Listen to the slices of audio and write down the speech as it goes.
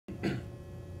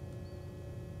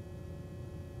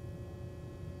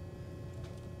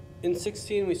In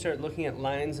 16, we start looking at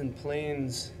lines and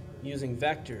planes using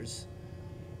vectors.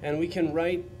 And we can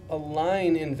write a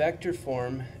line in vector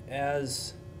form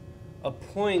as a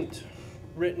point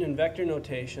written in vector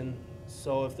notation.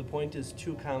 So if the point is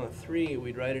 2, 3,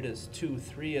 we'd write it as 2,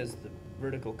 3 as the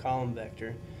vertical column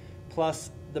vector, plus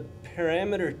the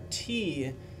parameter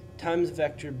t times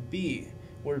vector b,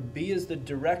 where b is the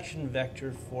direction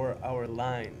vector for our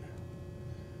line.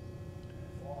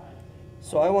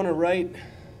 So I want to write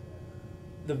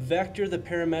the vector, the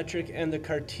parametric, and the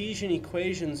Cartesian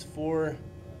equations for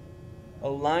a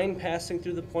line passing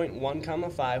through the point 1,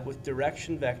 5 with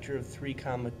direction vector of 3,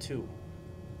 2.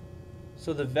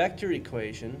 So the vector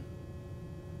equation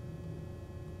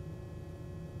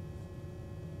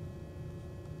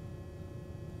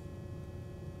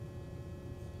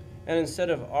and instead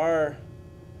of r,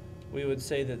 we would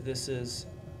say that this is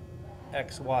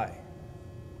xy.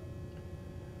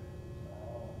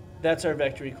 That's our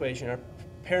vector equation. Our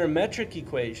parametric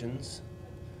equations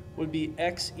would be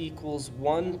x equals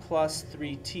 1 plus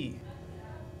 3t.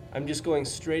 I'm just going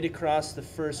straight across the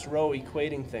first row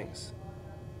equating things.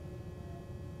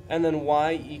 And then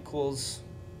y equals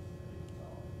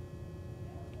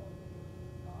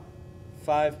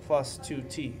 5 plus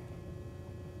 2t.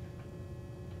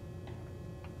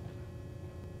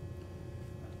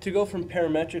 To go from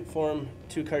parametric form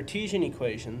to Cartesian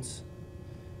equations,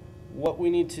 what we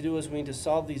need to do is we need to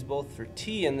solve these both for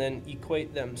t and then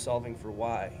equate them solving for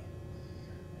y.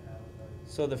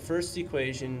 So the first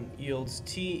equation yields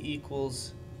t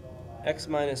equals x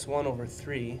minus 1 over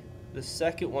 3. The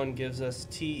second one gives us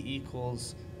t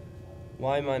equals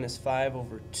y minus 5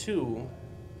 over 2.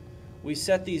 We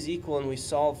set these equal and we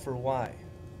solve for y.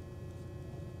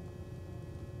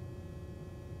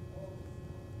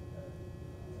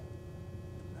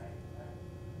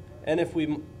 And if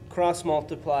we cross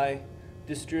multiply,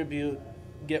 distribute,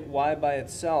 get y by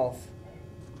itself,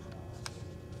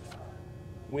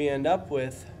 we end up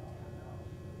with,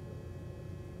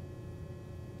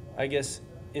 I guess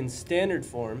in standard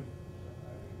form,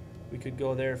 we could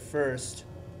go there first,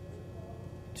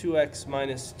 2x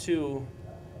minus 2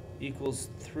 equals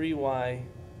 3y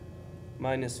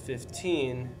minus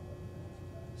 15,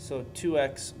 so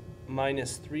 2x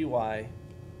minus 3y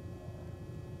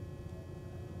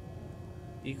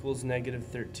equals negative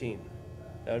 13.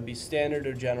 That would be standard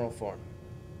or general form.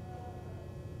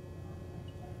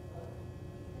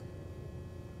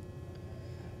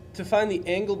 To find the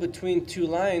angle between two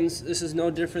lines, this is no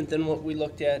different than what we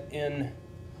looked at in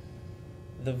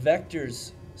the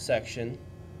vectors section.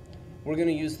 We're going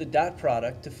to use the dot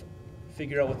product to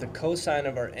figure out what the cosine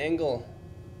of our angle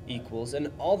equals,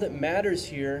 and all that matters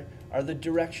here are the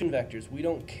direction vectors. We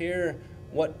don't care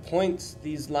what points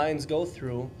these lines go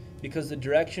through, because the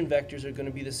direction vectors are going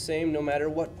to be the same no matter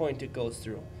what point it goes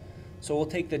through. So we'll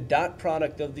take the dot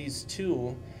product of these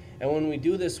two, and when we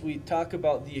do this, we talk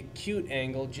about the acute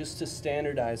angle just to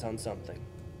standardize on something.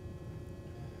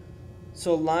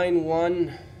 So line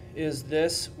 1 is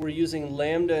this. We're using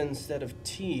lambda instead of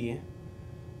t.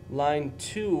 Line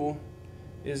 2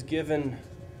 is given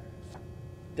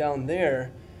down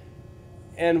there.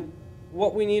 And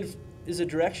what we need is a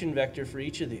direction vector for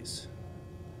each of these.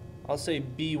 I'll say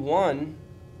B1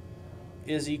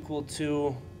 is equal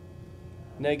to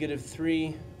negative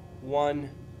 3, 1,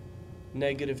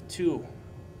 negative 2.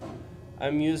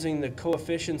 I'm using the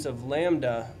coefficients of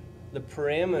lambda, the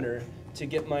parameter, to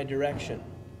get my direction.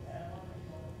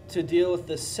 To deal with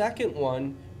the second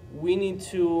one, we need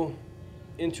to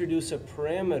introduce a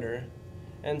parameter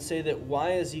and say that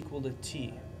y is equal to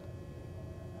t.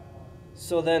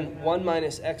 So then 1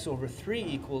 minus x over 3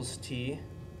 equals t.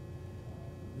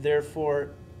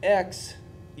 Therefore, x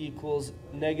equals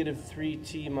negative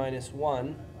 3t minus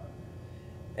 1.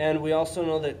 And we also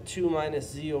know that 2 minus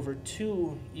z over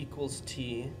 2 equals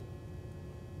t.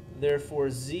 Therefore,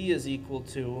 z is equal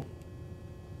to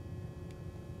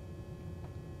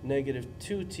negative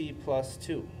 2t plus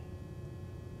 2.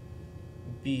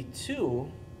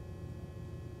 B2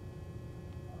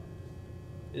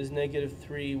 is negative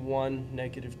 3, 1,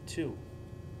 negative 2.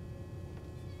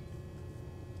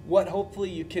 What hopefully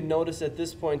you can notice at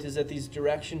this point is that these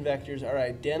direction vectors are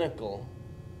identical,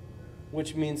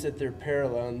 which means that they're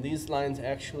parallel. And these lines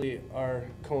actually are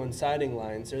coinciding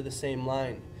lines. They're the same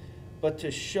line. But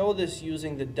to show this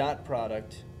using the dot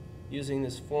product, using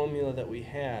this formula that we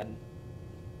had,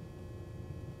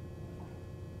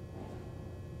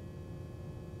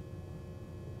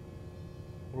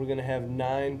 we're going to have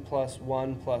 9 plus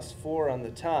 1 plus 4 on the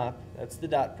top. That's the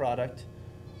dot product.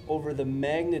 Over the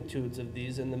magnitudes of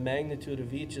these, and the magnitude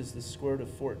of each is the square root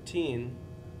of 14.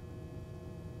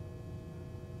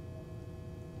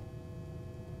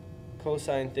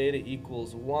 cosine theta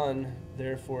equals 1,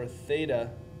 therefore theta,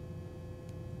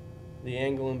 the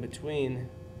angle in between,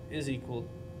 is equal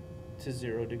to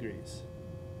 0 degrees.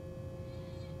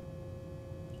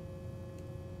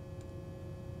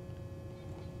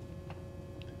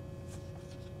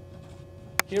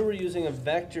 Here we're using a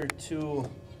vector to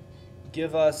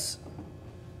help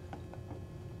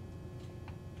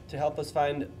us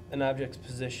find an object's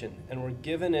position, and we're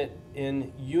given it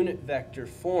in unit vector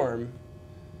form.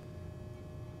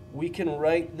 We can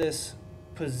write this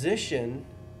position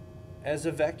as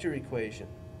a vector equation.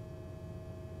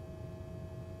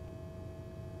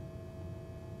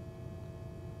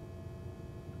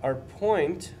 Our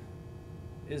point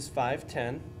is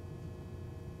 510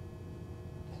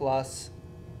 plus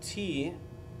t,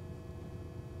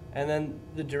 and then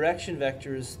the direction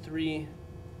vector is 3,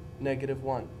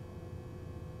 -1.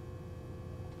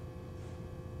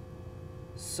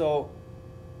 So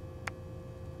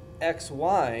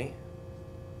xy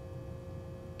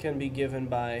can be given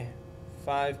by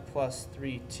 5 plus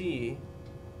 3t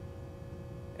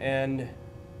and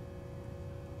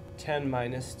 10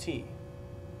 minus t.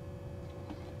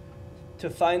 To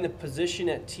find the position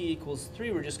at t equals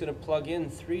 3, we're just going to plug in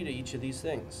 3 to each of these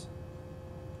things.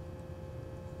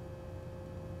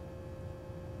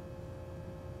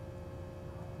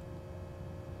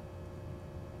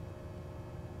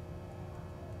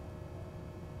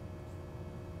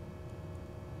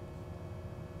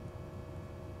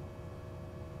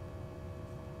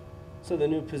 So the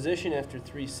new position after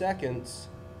 3 seconds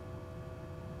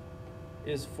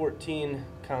is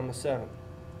 14,7.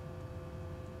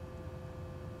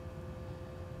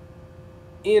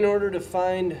 In order to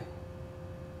find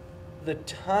the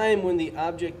time when the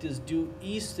object is due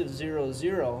east of 0,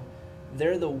 0,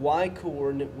 there the y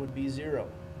coordinate would be 0.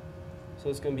 So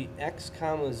it's going to be x,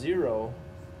 0.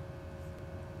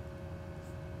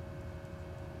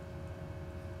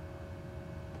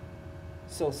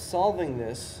 So solving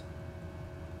this,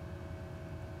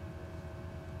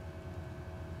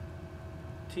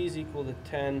 t is equal to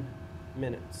 10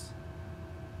 minutes.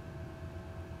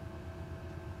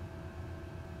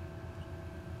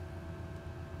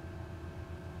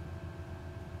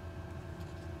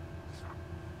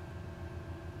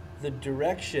 The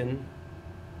direction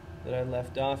that I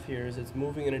left off here is it's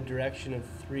moving in a direction of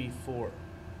 3, 4.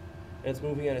 And it's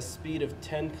moving at a speed of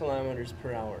 10 kilometers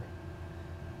per hour.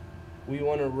 We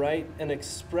want to write an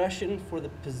expression for the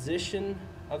position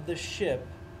of the ship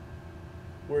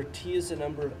where t is the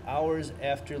number of hours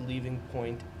after leaving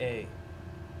point A.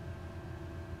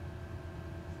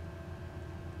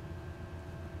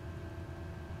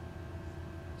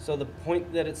 So the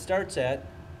point that it starts at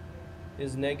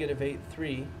is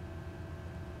 -8,3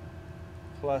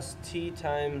 plus t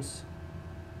times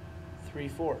 3,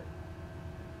 4.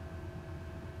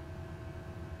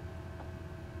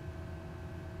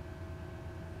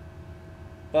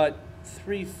 But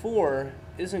 3, 4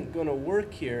 isn't going to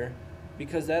work here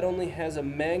because that only has a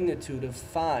magnitude of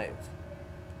 5.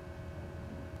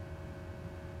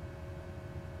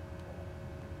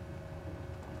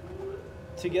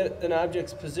 To get an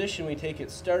object's position, we take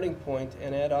its starting point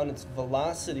and add on its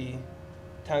velocity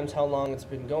times how long it's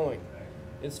been going.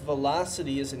 Its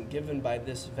velocity isn't given by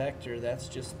this vector, that's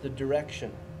just the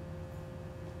direction.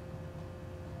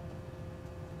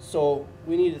 So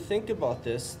we need to think about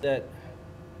this, that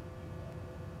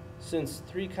since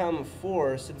 3,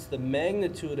 4, since the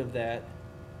magnitude of that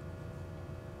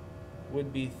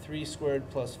would be 3 squared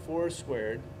plus 4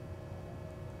 squared,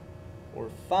 or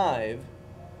 5,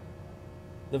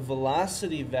 the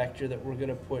velocity vector that we're going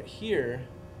to put here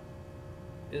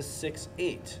is 6,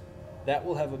 8. That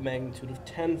will have a magnitude of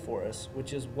 10 for us,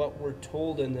 which is what we're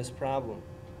told in this problem.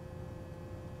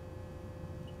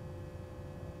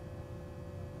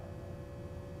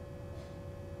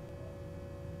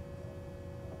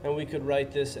 And we could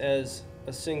write this as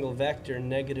a single vector,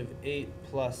 -8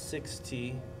 plus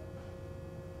 6t,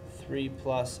 3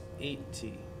 plus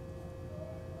 8t.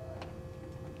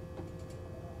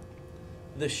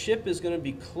 The ship is going to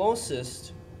be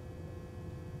closest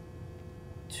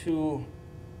to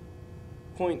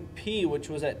point P, which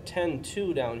was at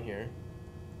 10.2 down here,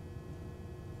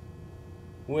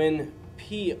 when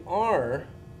PR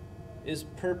is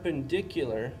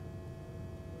perpendicular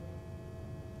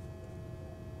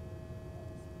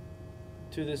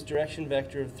to this direction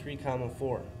vector of 3,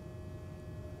 4.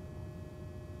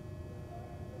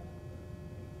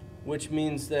 Which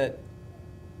means that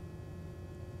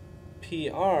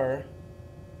PR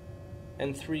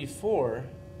and 3, 4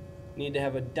 need to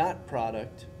have a dot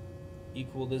product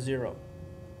equal to 0.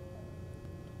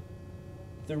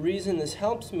 The reason this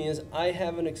helps me is I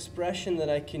have an expression that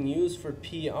I can use for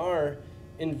PR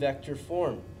in vector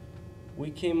form.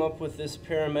 We came up with this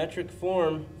parametric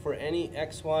form for any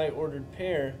xy ordered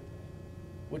pair,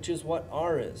 which is what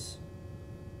R is.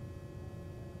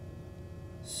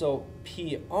 So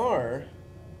PR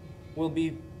will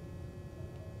be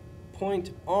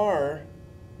point R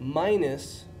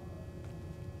minus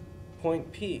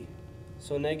point P.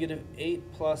 So negative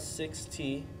 8 plus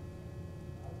 6t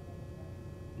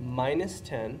minus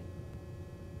 10,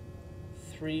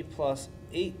 3 plus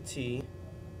 8t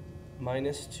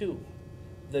minus 2.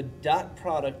 The dot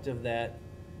product of that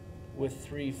with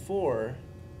 3, 4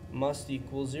 must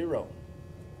equal 0.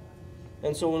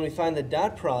 And so when we find the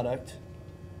dot product,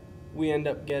 we end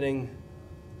up getting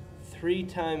 3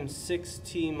 times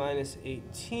 6t minus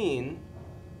 18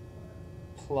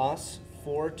 plus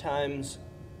 4 times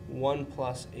 1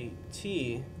 plus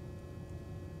 8t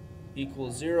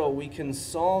equals 0. We can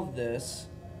solve this.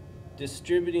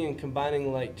 Distributing and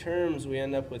combining like terms, we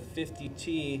end up with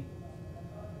 50t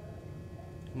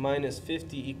minus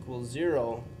 50 equals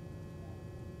 0.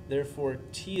 Therefore,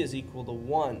 t is equal to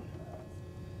 1.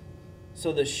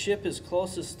 So the ship is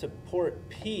closest to port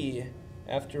P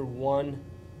after 1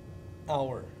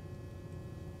 hour.